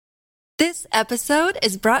This episode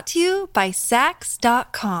is brought to you by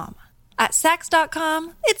Sax.com. At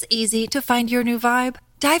Sax.com, it's easy to find your new vibe.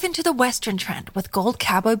 Dive into the Western trend with gold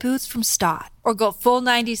cowboy boots from Stott, or go full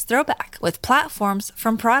 90s throwback with platforms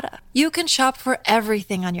from Prada. You can shop for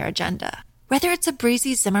everything on your agenda, whether it's a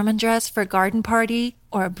breezy Zimmermann dress for a garden party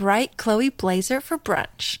or a bright Chloe blazer for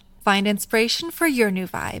brunch. Find inspiration for your new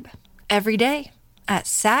vibe every day at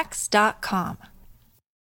Sax.com.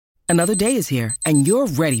 Another day is here, and you're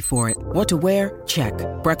ready for it. What to wear? Check.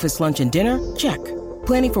 Breakfast, lunch, and dinner? Check.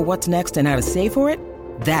 Planning for what's next and how to save for it?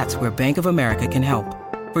 That's where Bank of America can help.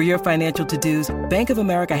 For your financial to-dos, Bank of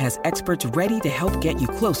America has experts ready to help get you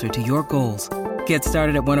closer to your goals. Get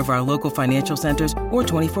started at one of our local financial centers or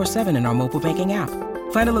 24/7 in our mobile banking app.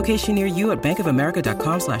 Find a location near you at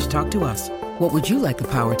bankofamerica.com/talktous. What would you like the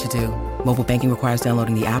power to do? Mobile banking requires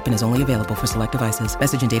downloading the app and is only available for select devices.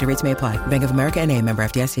 Message and data rates may apply. Bank of America N.A., member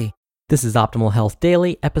FDIC. This is Optimal Health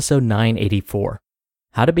Daily, episode 984.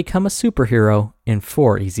 How to Become a Superhero in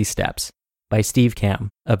 4 Easy Steps by Steve Kamb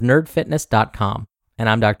of nerdfitness.com. And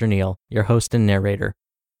I'm Dr. Neil, your host and narrator.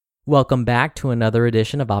 Welcome back to another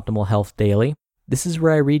edition of Optimal Health Daily. This is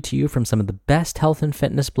where I read to you from some of the best health and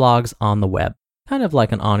fitness blogs on the web, kind of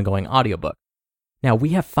like an ongoing audiobook. Now, we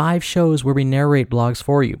have 5 shows where we narrate blogs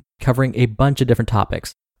for you, covering a bunch of different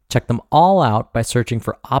topics. Check them all out by searching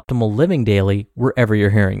for Optimal Living Daily wherever you're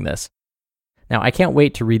hearing this. Now, I can't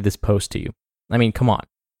wait to read this post to you. I mean, come on.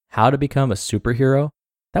 How to become a superhero?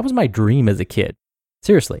 That was my dream as a kid.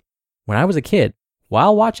 Seriously, when I was a kid,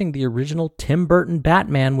 while watching the original Tim Burton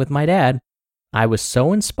Batman with my dad, I was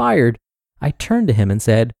so inspired, I turned to him and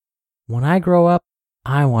said, when I grow up,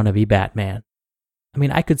 I want to be Batman. I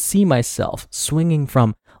mean, I could see myself swinging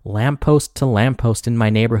from lamppost to lamppost in my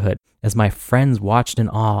neighborhood as my friends watched in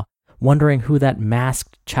awe, wondering who that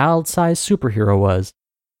masked, child-sized superhero was.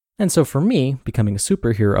 And so for me, becoming a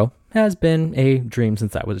superhero has been a dream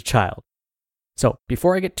since I was a child. So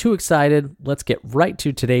before I get too excited, let's get right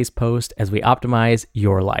to today's post as we optimize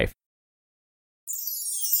your life.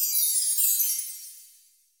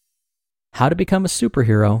 How to Become a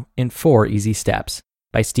Superhero in 4 Easy Steps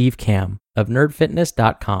by Steve Kamb of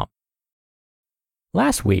nerdfitness.com.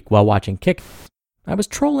 Last week, while watching Kick, I was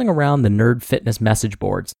trolling around the Nerd Fitness message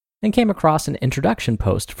boards and came across an introduction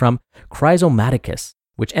post from Chrysomaticus,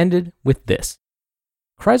 which ended with this.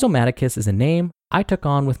 Chrysomaticus is a name I took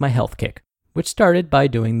on with my health kick, which started by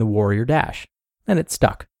doing the Warrior Dash, and it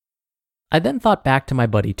stuck. I then thought back to my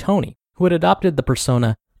buddy Tony, who had adopted the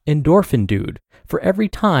persona Endorphin Dude for every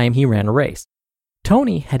time he ran a race.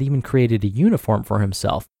 Tony had even created a uniform for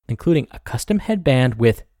himself, including a custom headband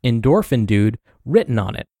with Endorphin Dude written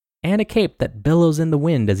on it, and a cape that billows in the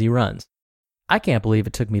wind as he runs. I can't believe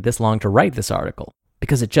it took me this long to write this article,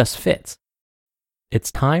 because it just fits. It's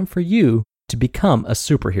time for you to become a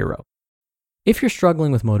superhero. If you're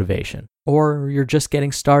struggling with motivation, or you're just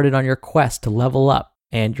getting started on your quest to level up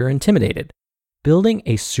and you're intimidated, building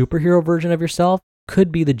a superhero version of yourself could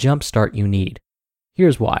be the jumpstart you need.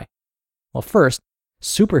 Here's why. Well, first,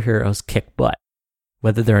 superheroes kick butt.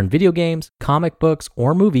 Whether they're in video games, comic books,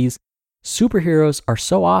 or movies, superheroes are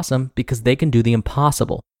so awesome because they can do the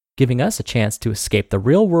impossible, giving us a chance to escape the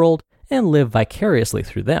real world and live vicariously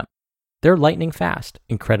through them. They're lightning fast,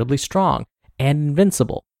 incredibly strong, and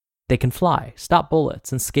invincible. They can fly, stop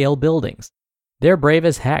bullets, and scale buildings. They're brave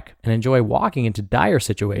as heck and enjoy walking into dire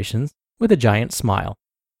situations with a giant smile.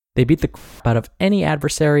 They beat the crap out of any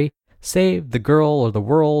adversary, save the girl or the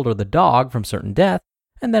world or the dog from certain death,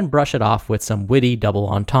 and then brush it off with some witty double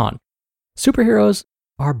entendre. Superheroes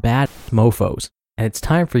are bad mofos, and it's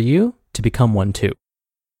time for you to become one too.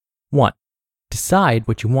 1. Decide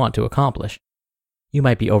what you want to accomplish. You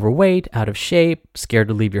might be overweight, out of shape, scared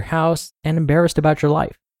to leave your house, and embarrassed about your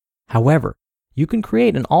life. However, you can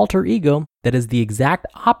create an alter ego that is the exact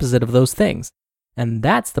opposite of those things, and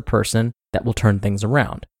that's the person that will turn things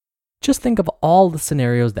around. Just think of all the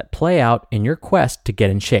scenarios that play out in your quest to get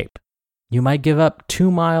in shape. You might give up 2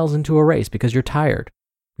 miles into a race because you're tired.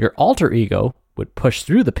 Your alter ego would push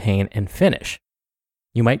through the pain and finish.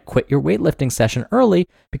 You might quit your weightlifting session early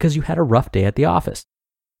because you had a rough day at the office.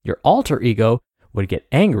 Your alter ego would get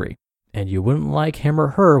angry, and you wouldn't like him or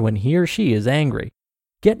her when he or she is angry.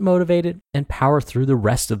 Get motivated and power through the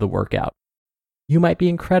rest of the workout. You might be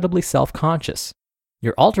incredibly self-conscious.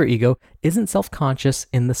 Your alter ego isn't self-conscious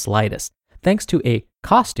in the slightest, thanks to a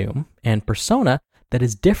costume and persona that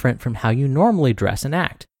is different from how you normally dress and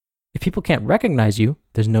act. If people can't recognize you,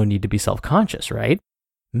 there's no need to be self-conscious, right?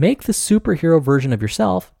 Make the superhero version of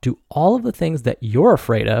yourself do all of the things that you're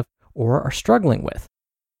afraid of or are struggling with.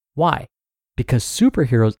 Why? Because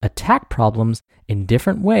superheroes attack problems in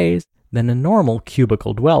different ways than a normal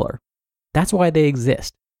cubicle dweller. That's why they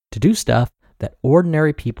exist, to do stuff that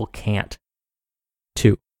ordinary people can't.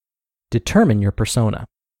 2. Determine your persona.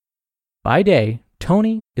 By day,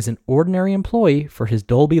 Tony is an ordinary employee for his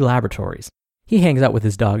Dolby Laboratories. He hangs out with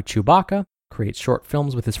his dog Chewbacca, creates short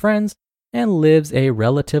films with his friends, and lives a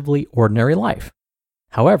relatively ordinary life.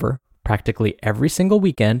 However, practically every single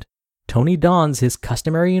weekend, Tony dons his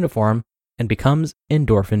customary uniform and becomes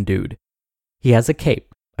Endorphin Dude. He has a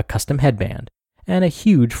cape, a custom headband, and a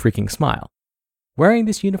huge freaking smile. Wearing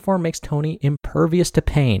this uniform makes Tony impervious to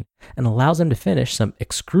pain and allows him to finish some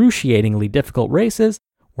excruciatingly difficult races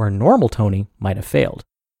where normal Tony might have failed.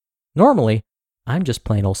 Normally, I'm just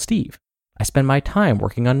plain old Steve. I spend my time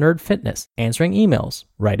working on Nerd Fitness, answering emails,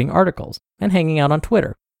 writing articles, and hanging out on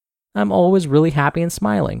Twitter. I'm always really happy and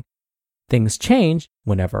smiling. Things change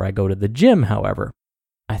whenever I go to the gym, however.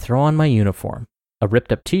 I throw on my uniform, a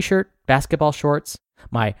ripped up t-shirt, basketball shorts,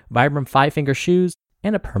 my Vibram 5-finger shoes,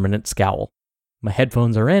 and a permanent scowl. My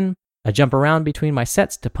headphones are in, I jump around between my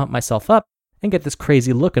sets to pump myself up and get this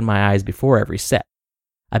crazy look in my eyes before every set.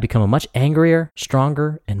 I become a much angrier,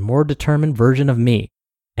 stronger, and more determined version of me,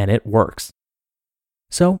 and it works.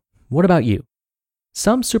 So, what about you?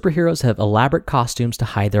 Some superheroes have elaborate costumes to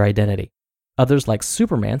hide their identity. Others, like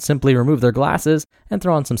Superman, simply remove their glasses and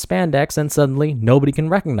throw on some spandex and suddenly nobody can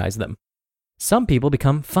recognize them. Some people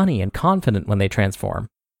become funny and confident when they transform.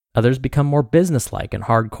 Others become more businesslike and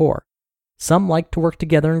hardcore. Some like to work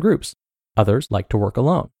together in groups. Others like to work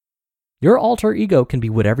alone. Your alter ego can be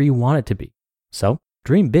whatever you want it to be. So,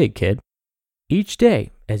 dream big, kid. Each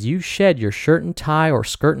day, as you shed your shirt and tie or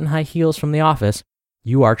skirt and high heels from the office,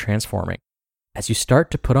 you are transforming. As you start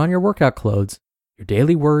to put on your workout clothes, your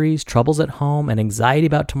daily worries, troubles at home, and anxiety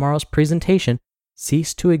about tomorrow's presentation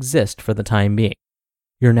cease to exist for the time being.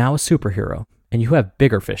 You're now a superhero, and you have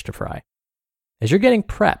bigger fish to fry. As you're getting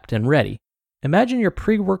prepped and ready, imagine your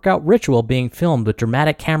pre-workout ritual being filmed with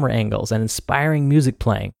dramatic camera angles and inspiring music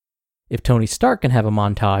playing. If Tony Stark can have a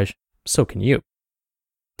montage, so can you.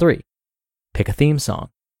 3. Pick a theme song.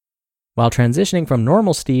 While transitioning from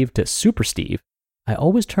normal Steve to Super Steve, I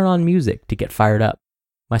always turn on music to get fired up.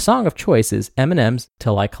 My song of choice is Eminem's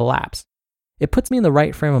Till I Collapse. It puts me in the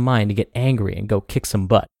right frame of mind to get angry and go kick some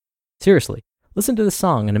butt. Seriously, listen to the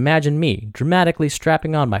song and imagine me dramatically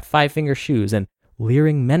strapping on my 5-finger shoes and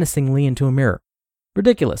leering menacingly into a mirror.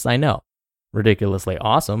 Ridiculous, I know. Ridiculously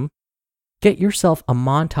awesome. Get yourself a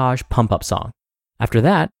montage pump-up song. After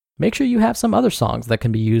that, make sure you have some other songs that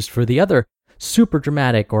can be used for the other super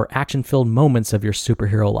dramatic or action-filled moments of your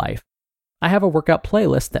superhero life. I have a workout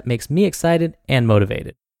playlist that makes me excited and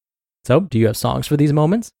motivated. So, do you have songs for these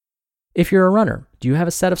moments? If you're a runner, do you have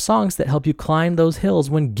a set of songs that help you climb those hills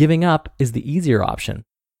when giving up is the easier option?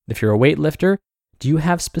 If you're a weightlifter, do you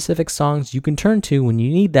have specific songs you can turn to when you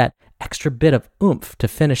need that extra bit of oomph to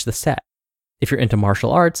finish the set? If you're into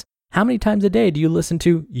martial arts, how many times a day do you listen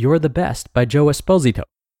to You're the Best by Joe Esposito?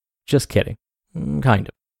 Just kidding. Kind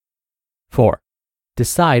of. 4.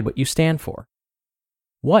 Decide what you stand for.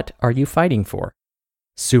 What are you fighting for?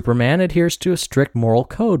 Superman adheres to a strict moral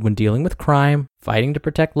code when dealing with crime, fighting to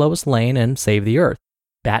protect Lois Lane and save the Earth.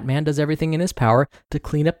 Batman does everything in his power to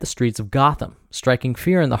clean up the streets of Gotham, striking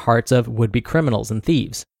fear in the hearts of would-be criminals and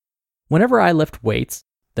thieves. Whenever I lift weights,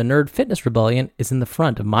 the Nerd Fitness Rebellion is in the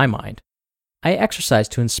front of my mind. I exercise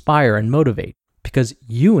to inspire and motivate because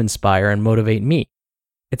you inspire and motivate me.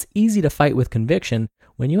 It's easy to fight with conviction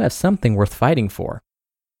when you have something worth fighting for.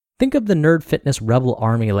 Think of the Nerd Fitness Rebel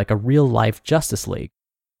Army like a real-life Justice League.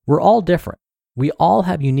 We're all different. We all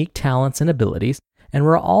have unique talents and abilities, and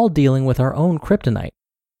we're all dealing with our own kryptonite.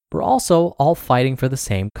 We're also all fighting for the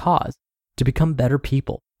same cause, to become better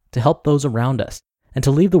people, to help those around us, and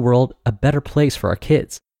to leave the world a better place for our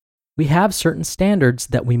kids. We have certain standards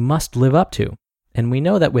that we must live up to, and we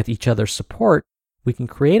know that with each other's support, we can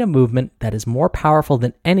create a movement that is more powerful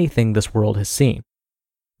than anything this world has seen.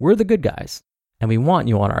 We're the good guys, and we want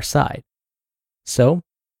you on our side. So,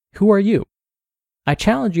 who are you? I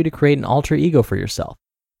challenge you to create an alter ego for yourself.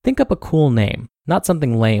 Think up a cool name, not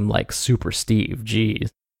something lame like Super Steve,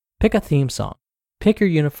 geez. Pick a theme song, pick your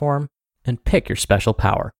uniform, and pick your special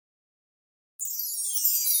power.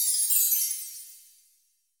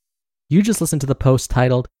 You just listened to the post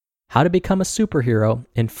titled, How to Become a Superhero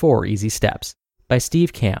in 4 Easy Steps by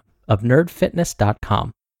Steve Kamb of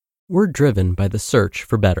nerdfitness.com. We're driven by the search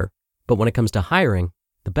for better, but when it comes to hiring,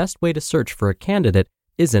 the best way to search for a candidate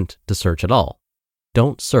isn't to search at all.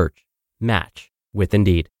 Don't search, match with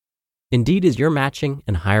Indeed. Indeed is your matching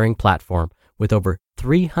and hiring platform with over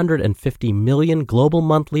 350 million global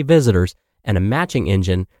monthly visitors and a matching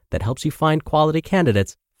engine that helps you find quality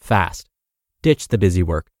candidates fast. Ditch the busy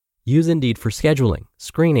work. Use Indeed for scheduling,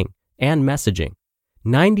 screening, and messaging.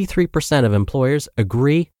 93% of employers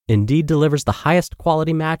agree Indeed delivers the highest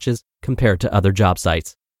quality matches compared to other job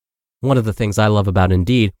sites. One of the things I love about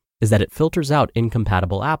Indeed is that it filters out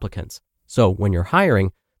incompatible applicants. So when you're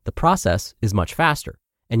hiring, the process is much faster,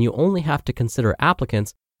 and you only have to consider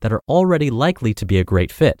applicants that are already likely to be a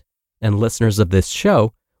great fit. And listeners of this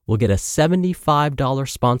show will get a $75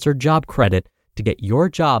 sponsored job credit to get your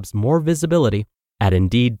jobs more visibility at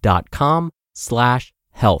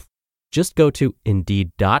Indeed.com/health. Just go to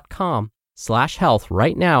Indeed.com/health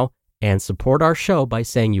right now and support our show by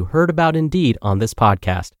saying you heard about Indeed on this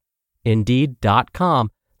podcast.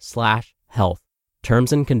 Indeed.com/health.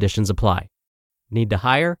 Terms and conditions apply. Need to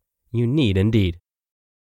hire? You need Indeed.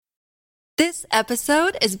 This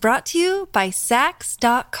episode is brought to you by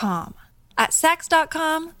Sax.com. At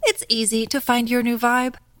Sax.com, it's easy to find your new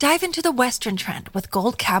vibe. Dive into the Western trend with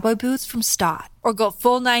gold cowboy boots from Stott, or go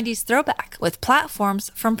full 90s throwback with platforms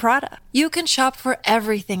from Prada. You can shop for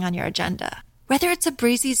everything on your agenda, whether it's a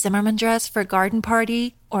breezy Zimmermann dress for a garden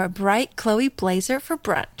party or a bright Chloe blazer for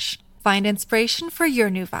brunch. Find inspiration for your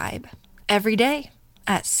new vibe every day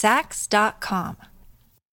at Sax.com.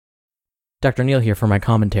 Dr. Neil here for my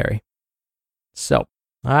commentary. So,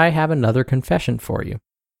 I have another confession for you.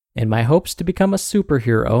 In my hopes to become a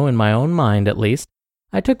superhero, in my own mind at least,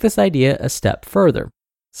 I took this idea a step further.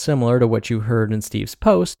 Similar to what you heard in Steve's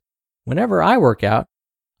post, whenever I work out,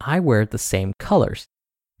 I wear the same colors.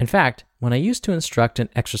 In fact, when I used to instruct an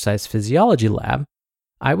exercise physiology lab,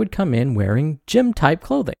 I would come in wearing gym-type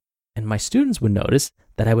clothing, and my students would notice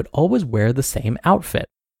that I would always wear the same outfit,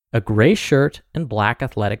 a gray shirt and black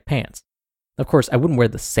athletic pants. Of course, I wouldn't wear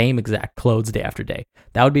the same exact clothes day after day.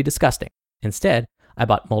 That would be disgusting. Instead, I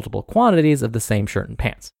bought multiple quantities of the same shirt and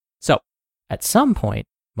pants. So, at some point,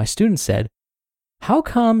 my students said, "How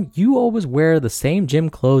come you always wear the same gym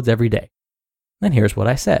clothes every day?" And here's what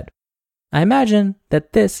I said. I imagine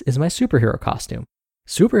that this is my superhero costume.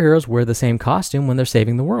 Superheroes wear the same costume when they're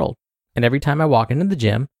saving the world. And every time I walk into the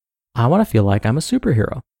gym, I want to feel like I'm a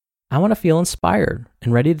superhero. I want to feel inspired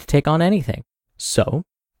and ready to take on anything. So,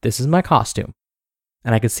 this is my costume.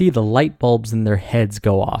 And I could see the light bulbs in their heads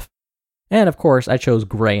go off. And of course, I chose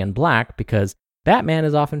gray and black because Batman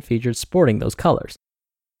is often featured sporting those colors.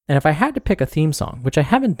 And if I had to pick a theme song, which I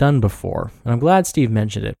haven't done before, and I'm glad Steve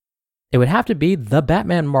mentioned it, it would have to be The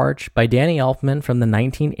Batman March by Danny Elfman from the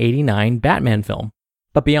 1989 Batman film.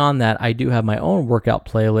 But beyond that, I do have my own workout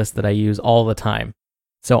playlist that I use all the time.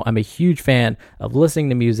 So I'm a huge fan of listening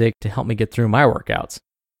to music to help me get through my workouts.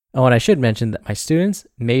 Oh, and I should mention that my students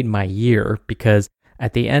made my year because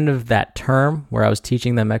at the end of that term where I was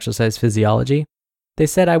teaching them exercise physiology, they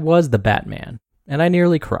said I was the Batman, and I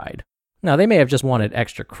nearly cried. Now, they may have just wanted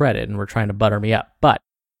extra credit and were trying to butter me up, but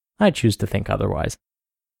I choose to think otherwise.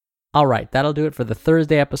 All right, that'll do it for the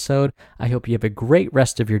Thursday episode. I hope you have a great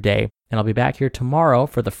rest of your day, and I'll be back here tomorrow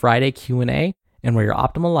for the Friday Q&A and where your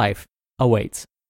optimal life awaits.